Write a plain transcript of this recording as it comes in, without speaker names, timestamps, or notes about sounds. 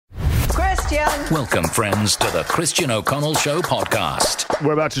Christian. Welcome, friends, to the Christian O'Connell Show podcast.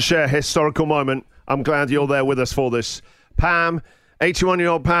 We're about to share a historical moment. I'm glad you're there with us for this. Pam,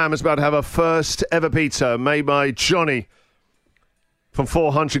 81-year-old Pam, is about to have her first ever pizza made by Johnny from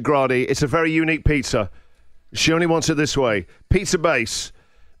 400 Gradi. It's a very unique pizza. She only wants it this way. Pizza base,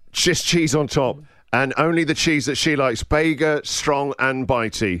 just cheese on top, and only the cheese that she likes. Bega, strong and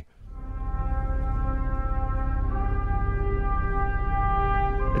bitey.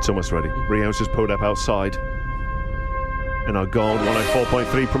 It's almost ready. Rio's just pulled up outside in our gold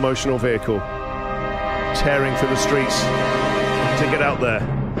 104.3 promotional vehicle, tearing through the streets to get out there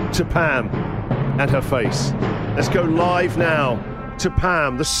to Pam and her face. Let's go live now to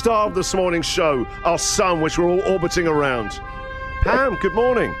Pam, the star of this morning's show, our sun, which we're all orbiting around. Pam, good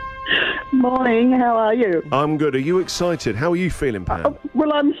morning. Morning, how are you? I'm good. Are you excited? How are you feeling, Pam?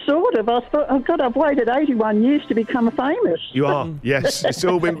 Well, I'm sort of. I've waited 81 years to become famous. You are, yes. It's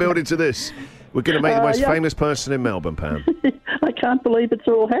all been building to this. We're going to make the most famous person in Melbourne, Pam. I can't believe it's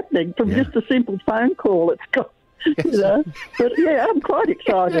all happening from just a simple phone call. It's got, you know. But yeah, I'm quite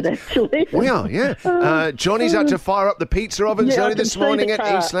excited actually. We are, yeah. Johnny's had to fire up the pizza ovens early this morning at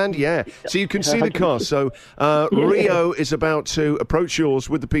Eastland. Yeah, so you can see the car. So Rio is about to approach yours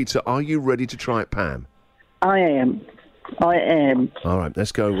with the pizza. Are you ready to try it, Pam? I am. All right,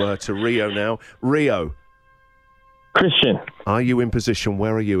 let's go to Rio now. Rio. Christian. Are you in position?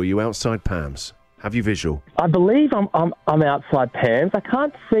 Where are you? Are you outside Pam's? Have you visual? I believe I'm outside Pam's. I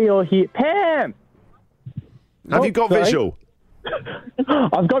can't see or hear. Pam! Have you got visual?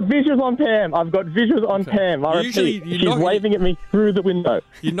 I've got visuals on Pam. Pam. I repeat, she's waving at me through the window.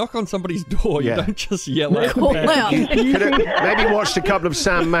 You knock on somebody's door, you don't just yell out. Maybe watched a couple of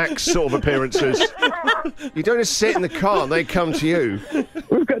Sam Max sort of appearances. You don't just sit in the car and they come to you.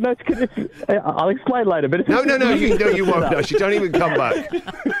 We've got no. I'll explain later. But no, you won't. No, she don't even come back.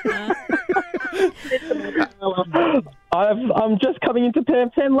 I'm just coming into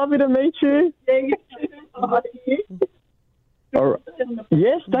Pam. Pam, lovely to meet you. All right.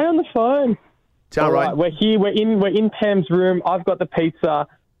 Yes, stay on the phone. All right. We're here. We're in Pam's room. I've got the pizza.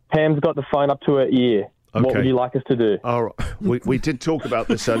 Pam's got the phone up to her ear. Okay. What would you like us to do? All right. We did talk about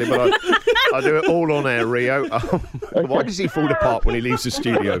this earlier, but I'll do it all on air, Rio. Why does he fall apart when he leaves the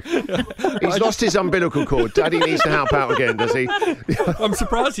studio? He's lost his umbilical cord. Daddy needs to help out again, does he? I'm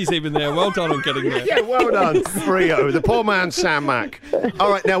surprised he's even there. Well done on getting there. Yeah, well done, Rio. The poor man, Sam Mac. All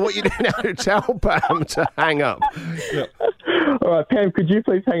right, now what you do now, tell Pam to hang up. Yeah. All right, Pam, could you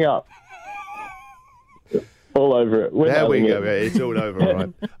please hang up? All over it. There we go. It's all over, all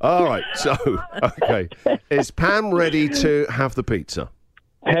right. All right, so, okay. Is Pam ready to have the pizza?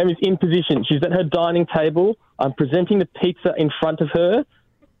 Pam is in position. She's at her dining table. I'm presenting the pizza in front of her.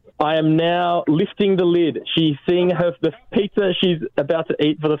 I am now lifting the lid. She's seeing the pizza she's about to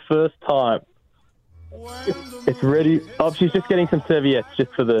eat for the first time. It's ready. Oh, she's just getting some serviettes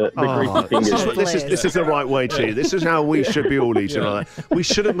just for the greasy fingers. This is the right way to eat. This is how we should be all eating like that. We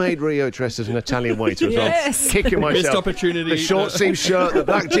should have made Rio dressed as an Italian waiter as well. Yes. Kicking myself. Missed opportunity. The short sleeve shirt, the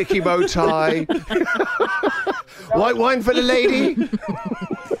black dicky bow tie. White wine for the lady.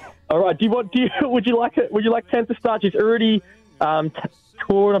 All right. Would you like Pam to start? She's already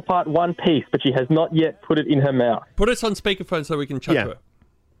torn apart one piece, but she has not yet put it in her mouth. Put us on speakerphone so we can chat to her.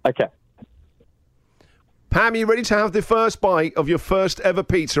 Okay. Pam, are you ready to have the first bite of your first ever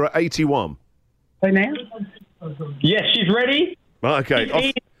pizza at 81? So now? Yes, she's ready.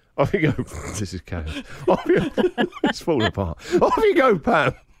 Okay. Off you go. This is chaos. It's falling apart. Off you go,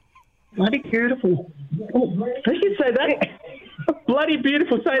 Pam. Bloody beautiful. Did you say that? Bloody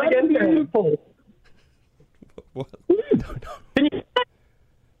beautiful. Say it again. Beautiful. What? No. Can you...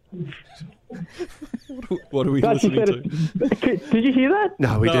 What are we listening to? Did you hear that?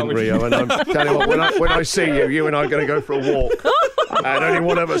 No, we didn't, Rio. And I'm telling you what, when I see you, you and I are going to go for a walk. And only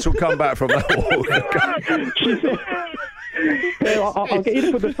one of us will come back from that walk. I'll get you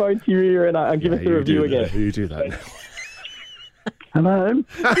to put the phone to your ear and I'll give us the review again. You do that now. Hello.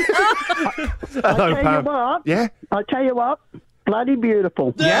 Hello, Pam. Yeah? I tell you what, bloody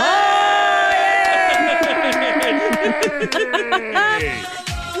beautiful.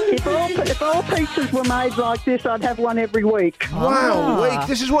 If all pizzas were made like this, I'd have one every week. Wow,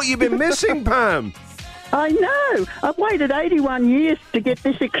 this is what you've been missing, Pam. I know. I've waited 81 years to get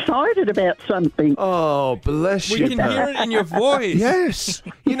this excited about something. Oh, bless you. We can hear it in your voice. Yes.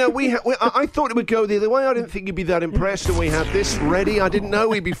 You know, I thought it would go the other way. I didn't think you'd be that impressed when we had this ready. I didn't know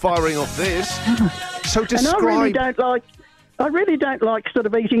we'd be firing off this. So describe... And I really don't like sort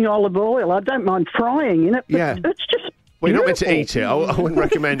of eating olive oil. I don't mind frying in it, but it's just Well, you're not meant to eat it. I wouldn't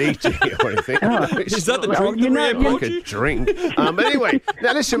recommend eating it or anything. Is that the drink that Rio brought like you? a drink. But anyway,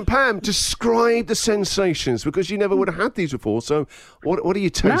 now listen, Pam, describe the sensations because you never would have had these before. So what are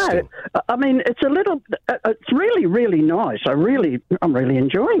you tasting? No, I mean, it's a little, it's really, really nice. I'm really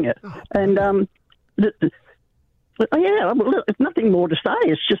enjoying it. And, there's nothing more to say.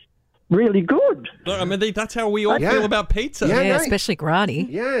 It's just really good. No, I mean, that's how we all feel about pizza. Yeah, Yeah, no. especially Grani.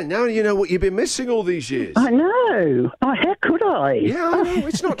 Yeah, now you know what you've been missing all these years. I know. Oh, how could I? Yeah, I know.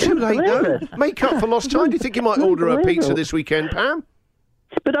 It's not too late, though. Make up for lost time. Do you think you might order a pizza this weekend, Pam?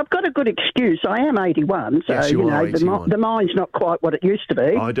 But I've got a good excuse. I am 81, so Yes, you are 81. the mind's not quite what it used to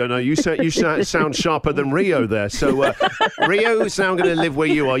be. I don't know. You sound sharper than Rio there. So Rio's now going to live where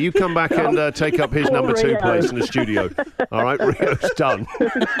you are. You come back and take up his Poor number 2 Rio. place in the studio. All right, Rio's done.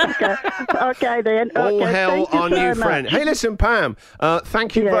 Okay, then. All Okay, hell thank you our so new much. friend. Hey, listen, Pam,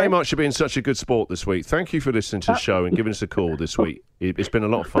 thank you Yeah. very much for being such a good sport this week. Thank you for listening to the show and giving us a call this week. It's been a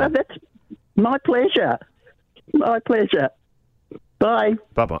lot of Well, fun. that's my pleasure. My pleasure. Bye.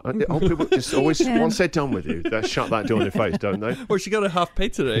 Bye-bye. Old people just always, once they're done with you, they shut that door in your face, don't they? Well, she got a half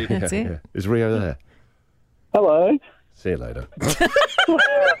pizza to eat. That's it. Yeah. Is Rio there? Hello. See you later.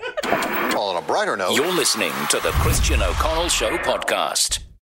 On a brighter note, you're listening to the Christian O'Connell Show podcast.